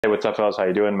Hey, what's up, fellas? How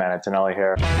you doing, man? Antonelli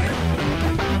here.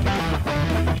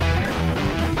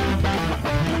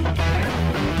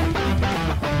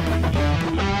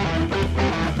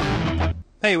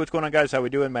 Hey, what's going on, guys? How we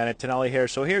doing, man? Antonelli here.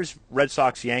 So here's Red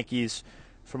Sox Yankees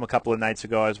from a couple of nights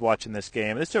ago. I was watching this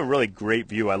game. This is a really great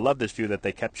view. I love this view that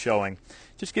they kept showing.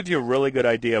 Just gives you a really good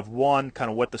idea of, one, kind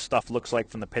of what the stuff looks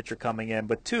like from the pitcher coming in,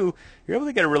 but two, you're able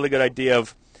to get a really good idea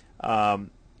of,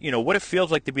 what it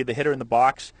feels like to be the hitter in the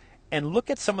box. And look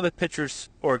at some of the pitchers,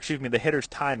 or excuse me, the hitters'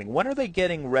 timing. When are they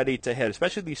getting ready to hit,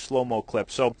 especially these slow-mo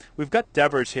clips? So we've got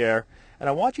Devers here, and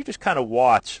I want you to just kind of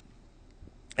watch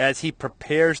as he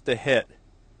prepares to hit.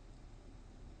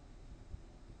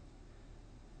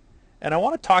 And I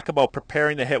want to talk about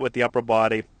preparing the hit with the upper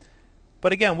body.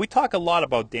 But again, we talk a lot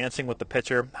about dancing with the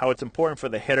pitcher, how it's important for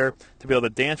the hitter to be able to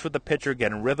dance with the pitcher,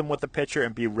 get in rhythm with the pitcher,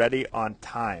 and be ready on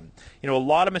time. A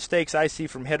lot of mistakes I see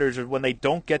from hitters are when they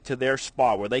don't get to their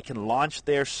spot where they can launch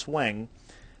their swing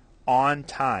on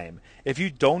time. If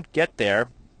you don't get there,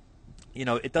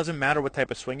 it doesn't matter what type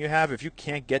of swing you have. If you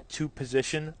can't get to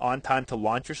position on time to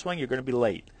launch your swing, you're going to be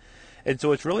late. And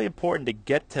so it's really important to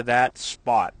get to that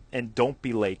spot and don't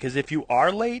be late. Because if you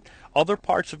are late, other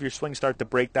parts of your swing start to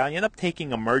break down. You end up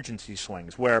taking emergency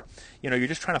swings where, you're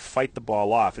just trying to fight the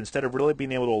ball off instead of really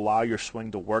being able to allow your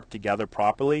swing to work together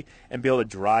properly and be able to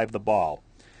drive the ball.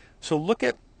 So look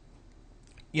at,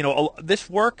 this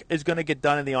work is going to get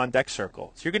done in the on-deck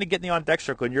circle. So you're going to get in the on-deck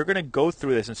circle and you're going to go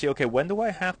through this and see, okay, when do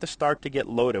I have to start to get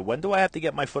loaded? When do I have to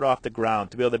get my foot off the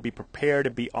ground to be able to be prepared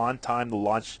and be on time to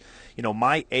launch,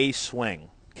 my A swing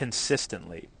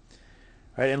consistently?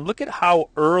 Right? And look at how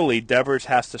early Devers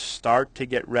has to start to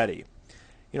get ready.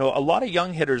 A lot of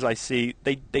young hitters I see,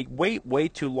 they wait way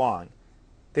too long.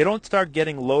 They don't start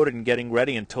getting loaded and getting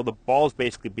ready until the ball is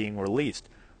basically being released.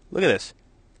 Look at this.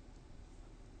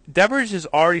 Devers is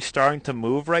already starting to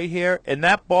move right here, and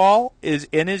that ball is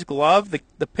in his glove.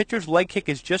 The pitcher's leg kick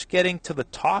is just getting to the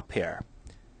top here.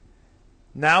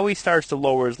 Now he starts to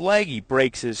lower his leg. He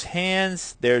breaks his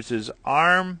hands. There's his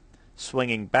arm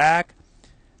swinging back.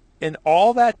 And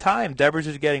all that time, Devers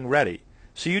is getting ready.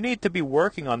 So you need to be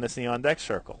working on this in the on-deck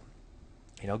circle.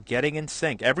 Getting in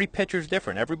sync. Every pitcher's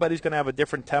different. Everybody's going to have a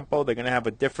different tempo. They're going to have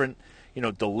a different,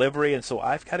 delivery. And so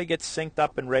I've got to get synced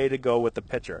up and ready to go with the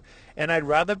pitcher. And I'd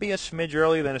rather be a smidge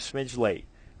early than a smidge late,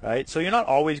 right? So you're not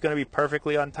always going to be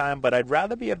perfectly on time, but I'd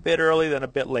rather be a bit early than a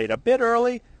bit late. A bit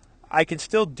early, I can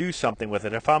still do something with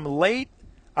it. If I'm late,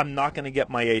 I'm not going to get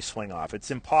my A swing off. It's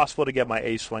impossible to get my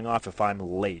A swing off if I'm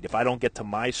late. If I don't get to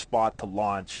my spot to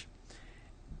launch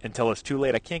until it's too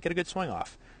late, I can't get a good swing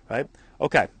off, right?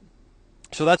 Okay.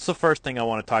 So that's the first thing I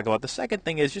want to talk about. The second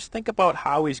thing is just think about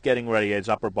how he's getting ready, his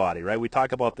upper body, right? We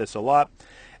talk about this a lot.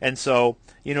 And so,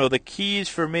 the keys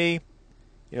for me,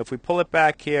 if we pull it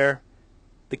back here,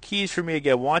 the keys for me,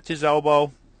 again, watch his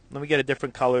elbow. Let me get a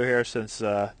different color here since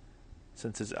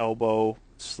his elbow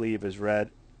sleeve is red.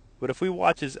 But if we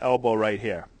watch his elbow right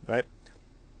here, right?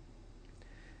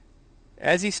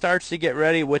 As he starts to get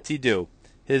ready, what's he do?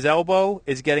 His elbow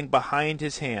is getting behind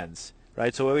his hands.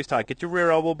 Right, so we always talk, get your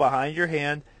rear elbow behind your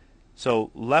hand.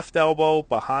 So left elbow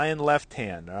behind left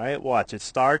hand. All right, watch. It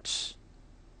starts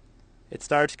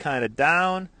kind of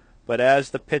down, but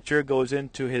as the pitcher goes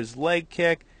into his leg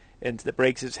kick and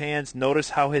breaks his hands,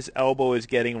 notice how his elbow is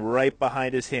getting right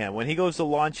behind his hand. When he goes to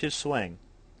launch his swing,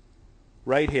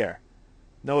 right here,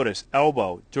 notice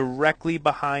elbow directly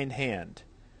behind hand.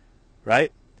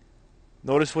 Right?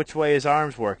 Notice which way his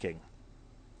arm's working.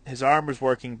 His arm is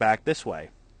working back this way.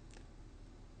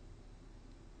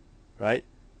 Right?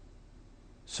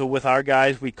 So with our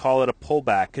guys, we call it a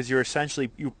pullback because you're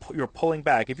essentially you're pulling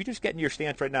back. If you just get in your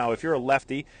stance right now, if you're a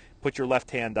lefty, put your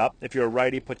left hand up. If you're a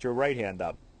righty, put your right hand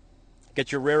up.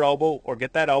 Get your rear elbow or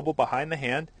get that elbow behind the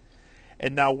hand,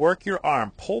 and now work your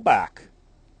arm. Pull back.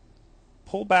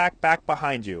 Pull back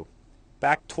behind you,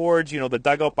 back towards the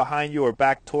dugout behind you, or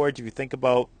back towards, if you think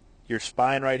about your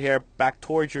spine right here, back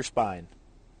towards your spine.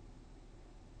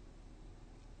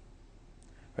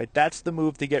 Right, that's the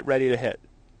move to get ready to hit.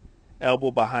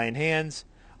 Elbow behind hands.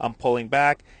 I'm pulling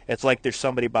back. It's like there's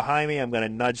somebody behind me. I'm going to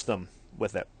nudge them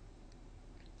with it.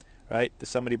 Right? There's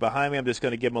somebody behind me. I'm just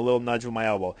going to give them a little nudge with my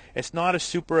elbow. It's not a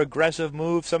super aggressive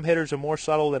move. Some hitters are more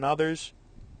subtle than others.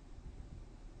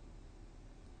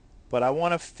 But I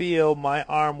want to feel my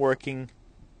arm working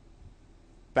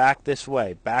back this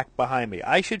way, back behind me.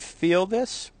 I should feel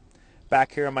this,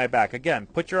 back here in my back. Again,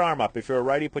 put your arm up. If you're a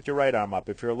righty, put your right arm up.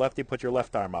 If you're a lefty, put your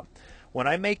left arm up. When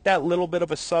I make that little bit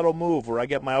of a subtle move where I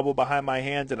get my elbow behind my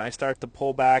hands and I start to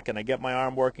pull back and I get my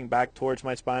arm working back towards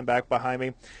my spine, back behind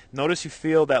me, notice you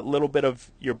feel that little bit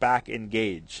of your back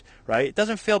engage, right? It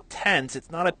doesn't feel tense.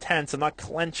 It's not a tense. I'm not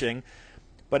clenching,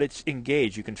 but it's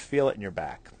engaged. You can feel it in your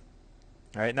back.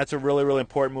 All right, and that's a really, really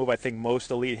important move. I think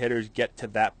most elite hitters get to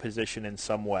that position in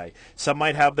some way. Some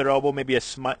might have their elbow maybe a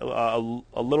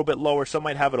little bit lower. Some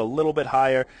might have it a little bit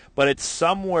higher, but it's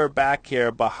somewhere back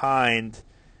here behind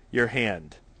your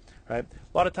hand. Right?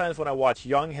 A lot of times when I watch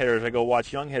young hitters, I go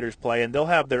watch young hitters play, and they'll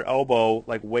have their elbow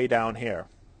like way down here.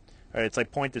 Right? It's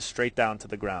like pointed straight down to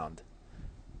the ground.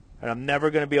 And I'm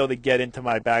never going to be able to get into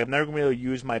my back. I'm never going to be able to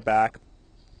use my back.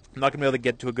 I'm not going to be able to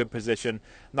get to a good position.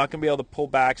 I'm not going to be able to pull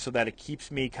back so that it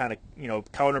keeps me kind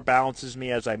of, counterbalances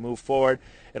me as I move forward.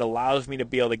 It allows me to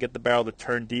be able to get the barrel to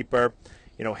turn deeper.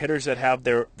 Hitters that have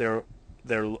their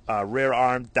rear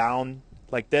arm down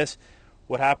like this,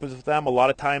 what happens with them? A lot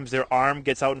of times their arm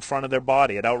gets out in front of their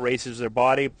body. It outraces their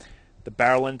body. The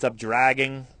barrel ends up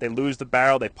dragging. They lose the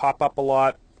barrel. They pop up a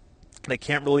lot. They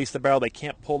can't release the barrel. They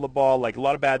can't pull the ball. Like, a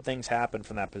lot of bad things happen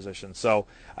from that position. So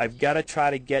I've got to try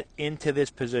to get into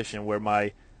this position where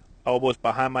my elbow's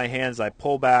behind my hands. I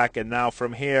pull back, and now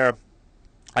from here,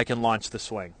 I can launch the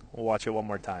swing. We'll watch it one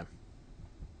more time.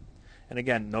 And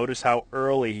again, notice how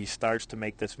early he starts to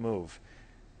make this move.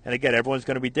 And again, everyone's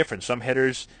going to be different. Some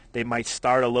hitters, they might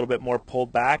start a little bit more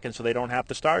pulled back, and so they don't have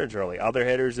to start as early. Other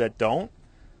hitters that don't,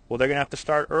 well, they're going to have to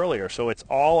start earlier. So it's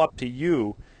all up to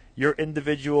you. Your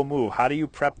individual move. How do you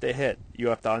prep the hit? You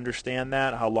have to understand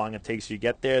that, how long it takes you to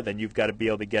get there. Then you've got to be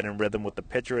able to get in rhythm with the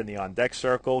pitcher in the on-deck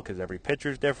circle because every pitcher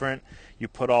is different. You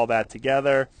put all that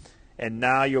together, and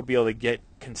now you'll be able to get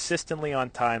consistently on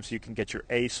time so you can get your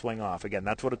A swing off. Again,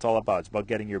 that's what it's all about. It's about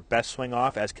getting your best swing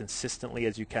off as consistently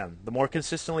as you can. The more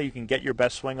consistently you can get your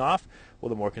best swing off, well,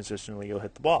 the more consistently you'll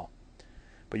hit the ball.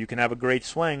 But you can have a great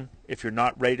swing if you're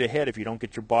not ready to hit. If you don't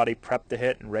get your body prepped to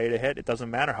hit and ready to hit, it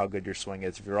doesn't matter how good your swing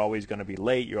is. If you're always going to be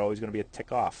late, you're always going to be a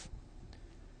tick off.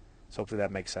 So hopefully that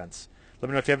makes sense. Let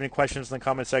me know if you have any questions in the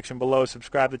comment section below.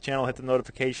 Subscribe to the channel, hit the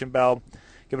notification bell,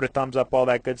 give it a thumbs up, all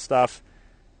that good stuff.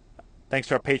 Thanks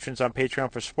to our patrons on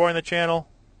Patreon for supporting the channel,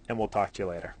 and we'll talk to you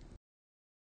later.